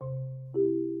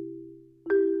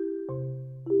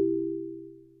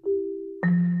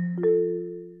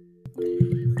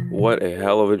What a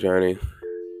hell of a journey.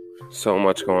 So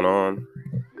much going on.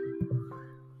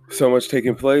 So much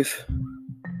taking place.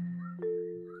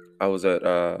 I was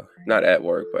not at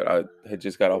work, but I had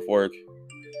just got off work.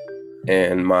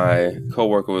 And my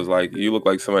coworker was like, "You look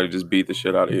like somebody just beat the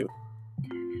shit out of you."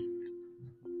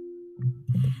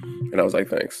 And I was like,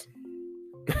 "Thanks."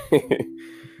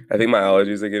 I think my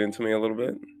allergies are getting to me a little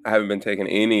bit. I haven't been taking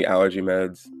any allergy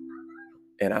meds.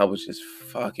 And I was just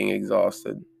fucking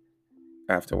exhausted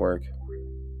after work.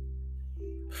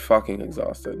 Fucking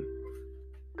exhausted.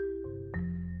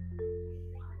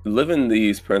 Living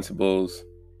these principles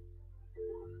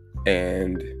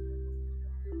and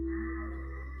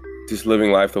just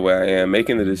living life the way I am,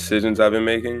 making the decisions I've been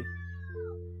making,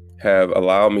 have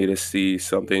allowed me to see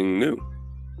something new.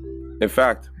 In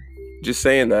fact, just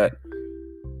saying that,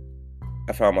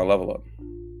 I found my level up.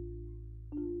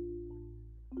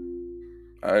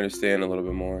 I understand a little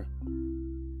bit more.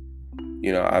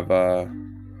 You know, I've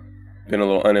been a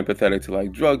little unempathetic to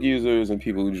like drug users and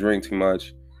people who drink too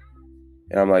much.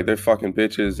 And I'm like, they're fucking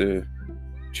bitches. They're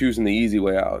choosing the easy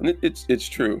way out. And it's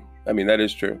true. I mean, that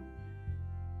is true.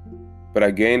 But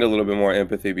I gained a little bit more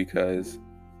empathy because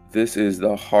this is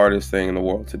the hardest thing in the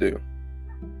world to do.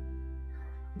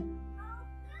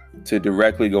 To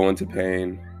directly go into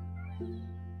pain,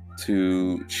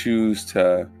 to choose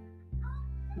to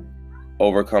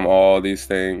overcome all these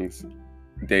things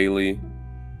daily,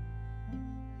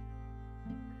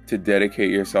 to dedicate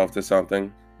yourself to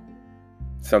something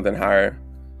higher,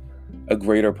 a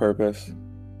greater purpose.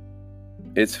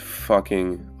 It's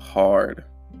fucking hard.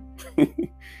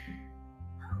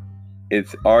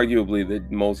 It's arguably the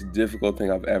most difficult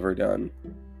thing I've ever done.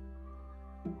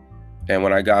 And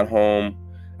when I got home,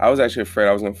 I was actually afraid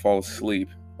I was going to fall asleep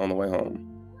on the way home.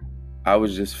 I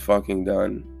was just fucking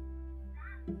done.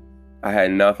 I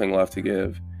had nothing left to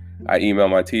give. I emailed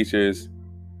my teachers.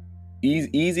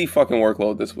 Easy fucking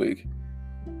workload this week.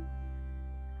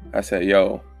 I said,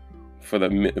 yo, for the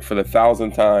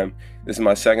 1,000th time, this is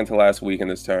my second to last week in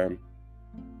this term.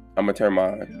 I'm going to turn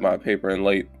my paper in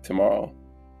late tomorrow.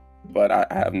 But I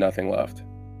have nothing left.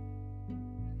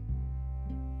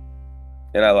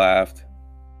 And I laughed.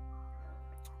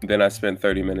 Then I spent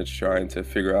 30 minutes trying to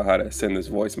figure out how to send this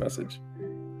voice message.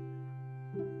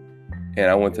 And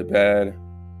I went to bed.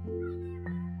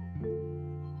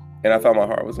 And I thought my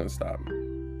heart was going to stop.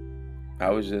 I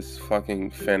was just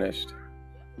fucking finished.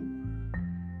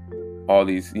 All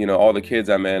these, all the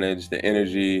kids I managed, the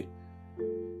energy,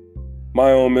 my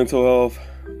own mental health,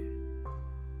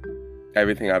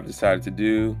 everything I've decided to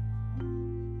do,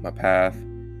 my path,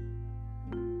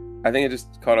 I think it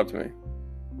just caught up to me.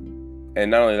 And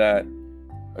not only that,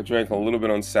 I drank a little bit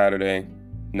on Saturday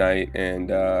night,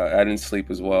 and I didn't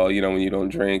sleep as well. When you don't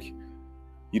drink,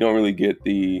 you don't really get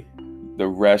the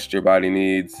rest your body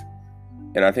needs.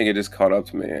 And I think it just caught up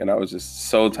to me, and I was just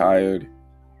so tired.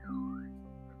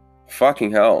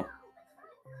 Fucking hell.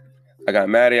 I got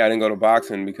Maddie. I didn't go to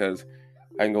boxing because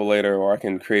I can go later, or I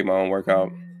can create my own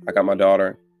workout. I got my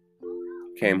daughter,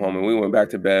 came home, and we went back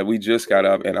to bed. We just got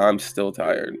up, and I'm still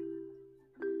tired.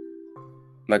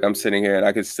 Like, I'm sitting here, and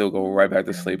I could still go right back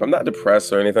to sleep. I'm not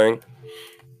depressed or anything.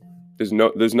 There's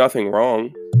nothing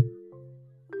wrong.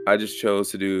 I just chose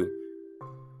to do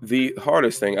the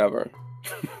hardest thing ever.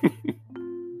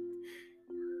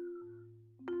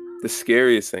 The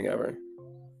scariest thing ever.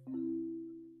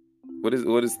 What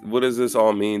does this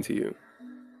all mean to you?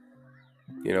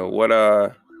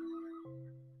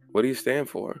 What do you stand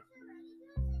for?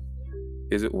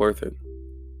 Is it worth it?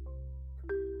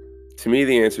 To me,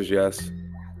 the answer is yes.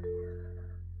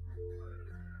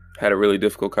 Had a really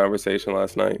difficult conversation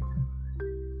last night.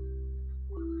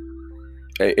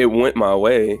 It went my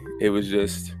way. It was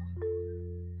just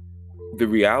the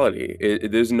reality.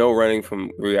 There's no running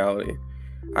from reality.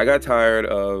 I got tired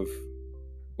of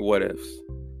what ifs.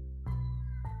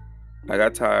 I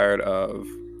got tired of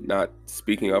not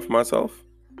speaking up for myself.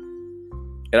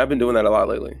 And I've been doing that a lot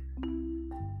lately.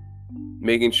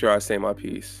 Making sure I say my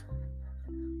piece.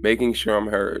 Making sure I'm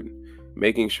heard.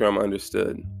 Making sure I'm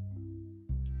understood.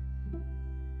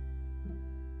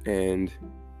 And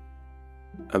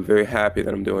I'm very happy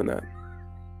that I'm doing that.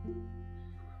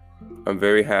 I'm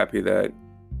very happy that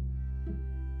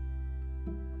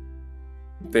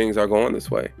things are going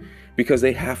this way. Because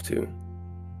they have to.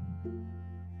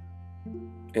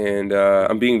 And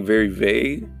I'm being very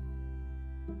vague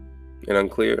and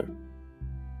unclear.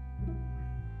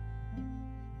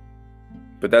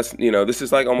 But that's, this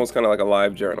is like almost kind of like a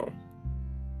live journal.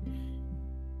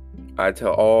 I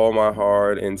tell all my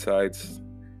hard insights,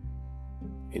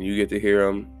 and you get to hear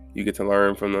them. You get to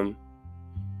learn from them.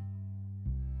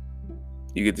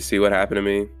 You get to see what happened to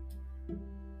me.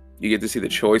 You get to see the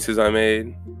choices I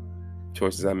make,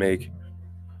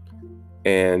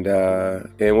 and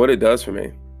what it does for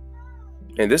me.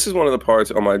 And this is one of the parts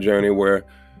on my journey where,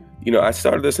 I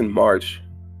started this in March,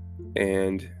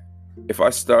 and I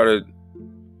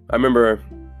remember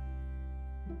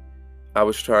I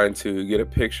was trying to get a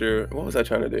picture. What was I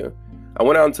trying to do? I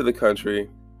went out into the country,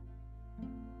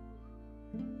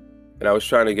 and I was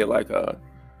trying to get like a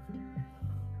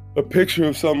picture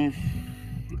of something,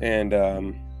 and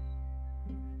I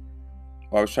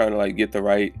was trying to like get the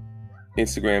right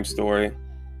Instagram story,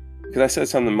 because I said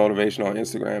something motivational on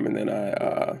Instagram, and then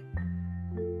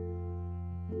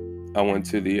I went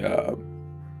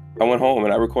home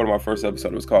and I recorded my first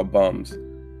episode. It was called Bums.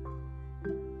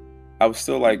 I was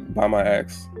still like by my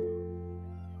ex,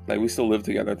 like we still lived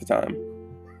together at the time,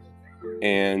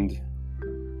 and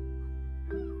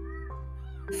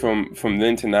from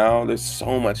then to now, there's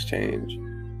so much change.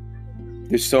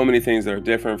 There's so many things that are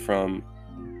different, from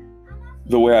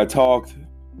the way I talked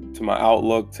to my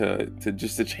outlook to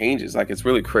just the changes. Like, it's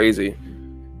really crazy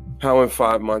how in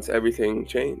 5 months everything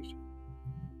changed.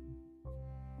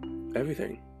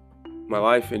 Everything. My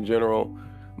life in general,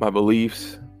 my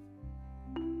beliefs,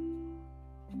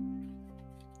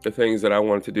 the things that I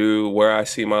wanted to do, where I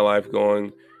see my life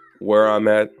going, where I'm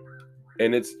at.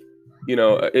 And it's,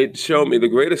 it showed me the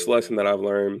greatest lesson that I've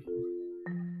learned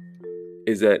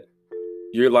is that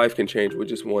your life can change with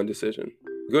just one decision,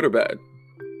 good or bad.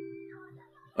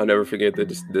 I'll never forget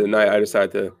the night I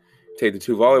decided to take the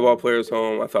 2 volleyball players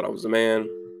home. I thought I was a man.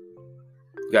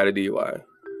 Got a DUI.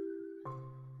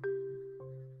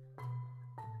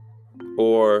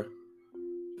 Or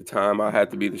the time I had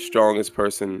to be the strongest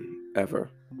person ever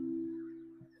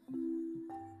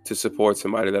to support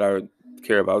somebody that I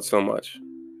care about so much.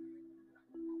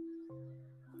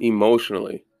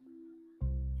 Emotionally.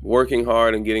 Working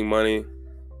hard and getting money,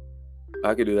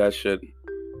 I could do that shit.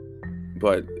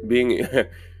 But being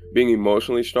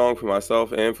emotionally strong for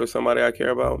myself and for somebody I care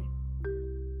about,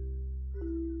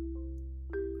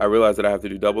 I realize that I have to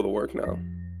do double the work now.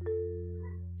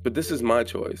 But this is my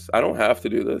choice. I don't have to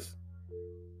do this.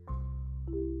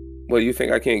 What, you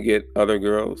think I can't get other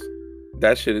girls?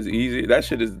 That shit is easy. That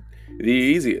shit is the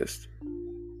easiest.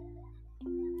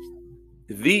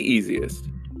 The easiest.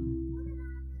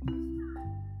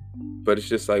 But it's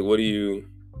just like, what do you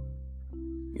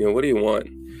want?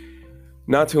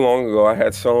 Not too long ago, I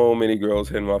had so many girls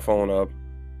hitting my phone up.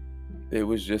 It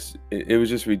was just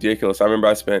ridiculous. I remember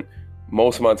I spent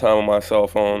most of my time on my cell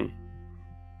phone,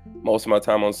 most of my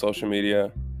time on social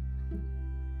media,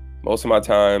 most of my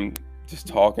time just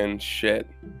talking shit.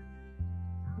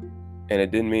 And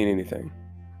it didn't mean anything.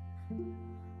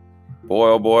 Boy,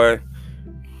 oh boy,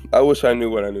 I wish I knew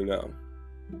what I knew now.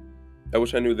 I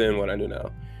wish I knew then what I knew now.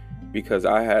 Because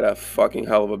I had a fucking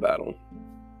hell of a battle.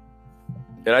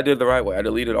 And I did it the right way. I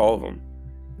deleted all of them.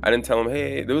 I didn't tell them,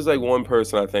 hey, there was like one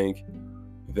person I think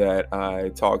that I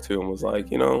talked to and was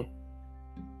like,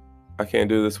 I can't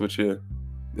do this with you.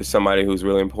 There's somebody who's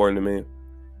really important to me.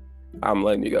 I'm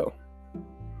letting you go.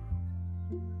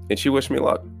 And she wished me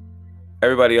luck.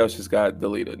 Everybody else just got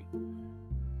deleted.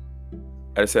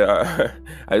 I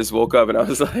just woke up and I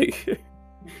was like,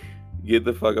 get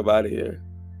the fuck up out of here.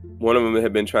 One of them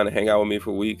had been trying to hang out with me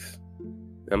for weeks.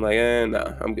 I'm like,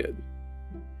 nah, I'm good.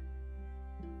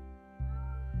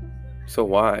 So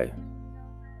why?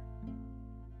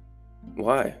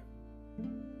 Why?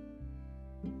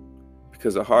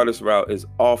 Because the hardest route is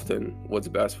often what's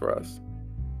best for us.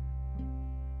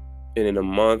 And in a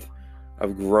month,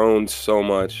 I've grown so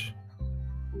much.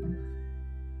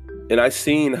 And I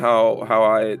seen how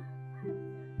I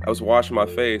was washing my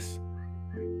face,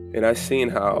 and I seen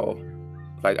how,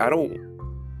 like, I don't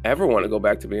ever want to go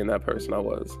back to being that person I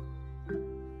was.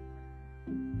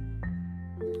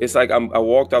 It's like I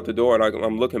walked out the door and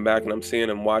I'm looking back and I'm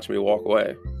seeing him watch me walk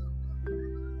away.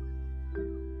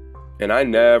 And I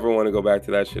never want to go back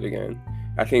to that shit again.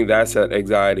 I think that's that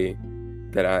anxiety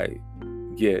that I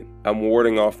get. I'm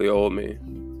warding off the old me.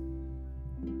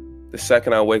 The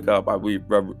second I wake up, I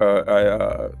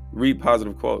read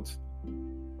positive quotes.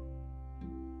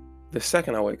 The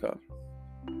second I wake up.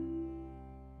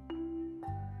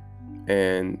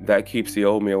 And that keeps the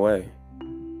old me away.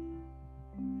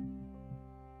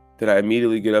 That I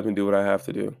immediately get up and do what I have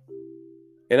to do.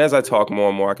 And as I talk more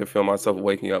and more, I can feel myself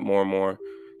waking up more and more,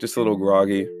 just a little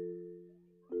groggy.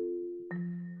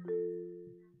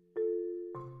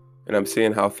 And I'm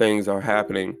seeing how things are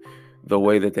happening the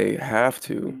way that they have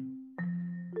to.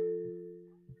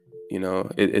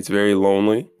 It's very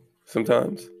lonely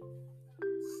sometimes.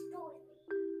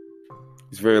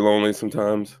 It's very lonely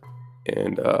sometimes.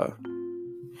 And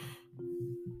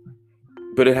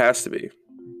But it has to be.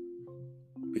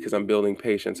 Because I'm building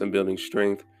patience, I'm building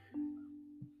strength.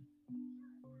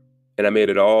 And I made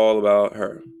it all about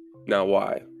her. Now,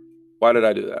 why? Why did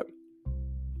I do that?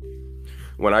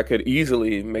 When I could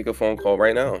easily make a phone call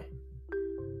right now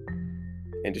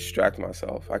and distract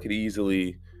myself. I could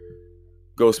easily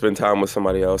go spend time with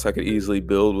somebody else. I could easily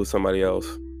build with somebody else.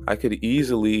 I could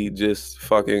easily just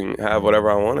fucking have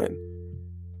whatever I wanted.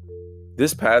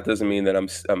 This path doesn't mean that I'm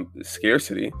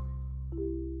scarcity.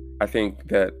 I think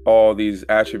that all these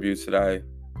attributes that I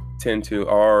tend to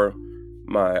are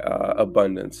my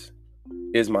abundance,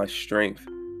 is my strength.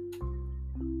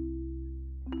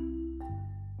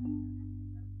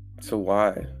 So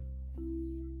why?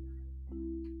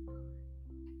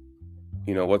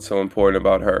 What's so important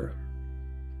about her?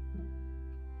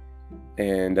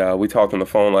 And we talked on the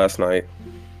phone last night.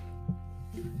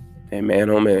 And man,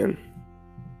 oh man.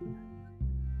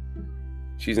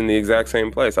 She's in the exact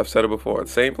same place. I've said it before. The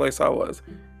same place I was.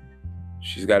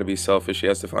 She's got to be selfish. She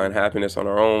has to find happiness on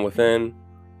her own within.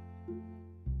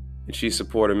 And she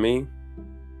supported me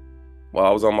while I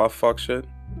was on my fuck shit.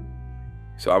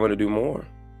 So I'm going to do more.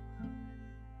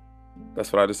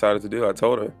 That's what I decided to do. I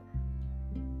told her.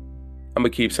 I'm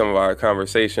going to keep some of our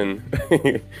conversation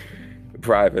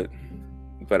private.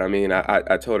 But I mean,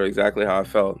 I told her exactly how I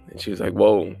felt. And she was like,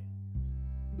 whoa,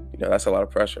 that's a lot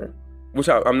of pressure. Which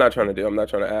I'm not trying to do. I'm not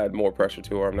trying to add more pressure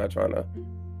to her. I'm not trying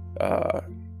to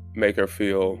make her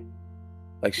feel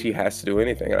like she has to do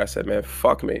anything. And I said, man,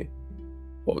 fuck me.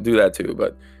 Well, do that too,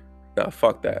 but nah,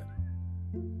 fuck that.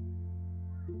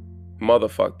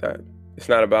 Motherfuck that. It's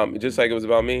not about me. Just like it was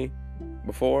about me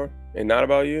before and not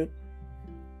about you.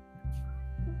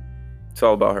 It's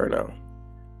all about her now.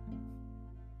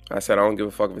 I said, I don't give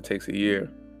a fuck if it takes a year.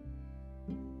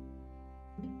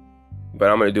 But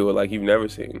I'm going to do it like you've never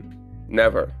seen.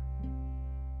 Never.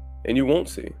 And you won't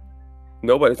see.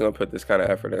 Nobody's going to put this kind of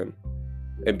effort in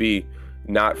and be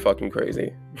not fucking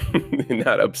crazy,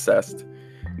 not obsessed,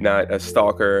 not a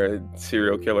stalker,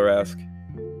 serial killer-esque.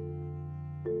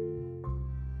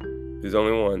 There's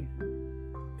only one,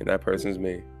 and that person's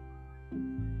me.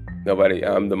 Nobody.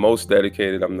 I'm the most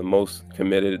dedicated, I'm the most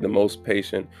committed, the most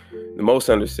patient, the most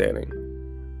understanding.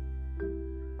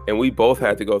 And we both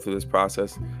had to go through this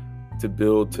process to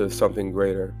build to something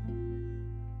greater.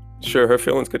 Sure, her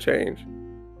feelings could change.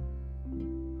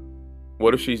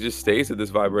 What if she just stays at this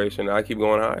vibration and I keep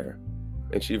going higher?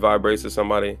 And she vibrates to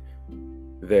somebody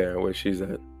there where she's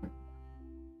at?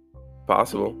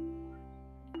 Possible.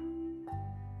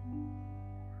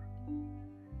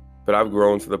 But I've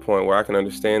grown to the point where I can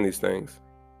understand these things.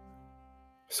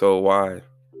 So why?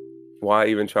 Why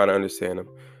even try to understand them?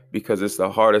 Because it's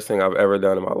the hardest thing I've ever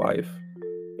done in my life.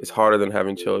 It's harder than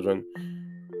having children.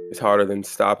 It's harder than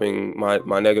stopping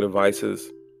my negative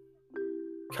vices.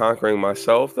 Conquering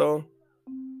myself, though,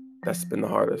 that's been the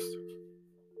hardest.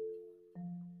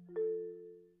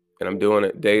 And I'm doing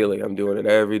it daily. I'm doing it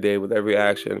every day with every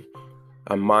action.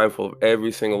 I'm mindful of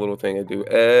every single little thing I do,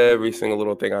 every single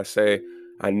little thing I say.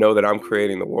 I know that I'm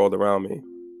creating the world around me.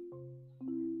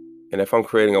 And if I'm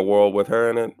creating a world with her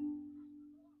in it,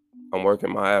 I'm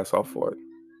working my ass off for it.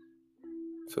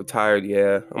 So tired,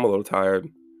 yeah, I'm a little tired.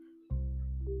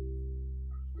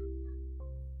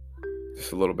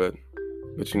 Just a little bit.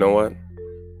 But you know what?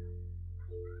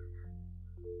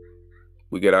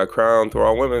 We get our crown through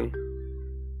our women.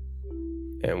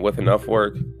 And with enough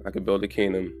work, I could build a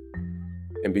kingdom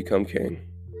and become king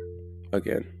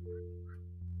again.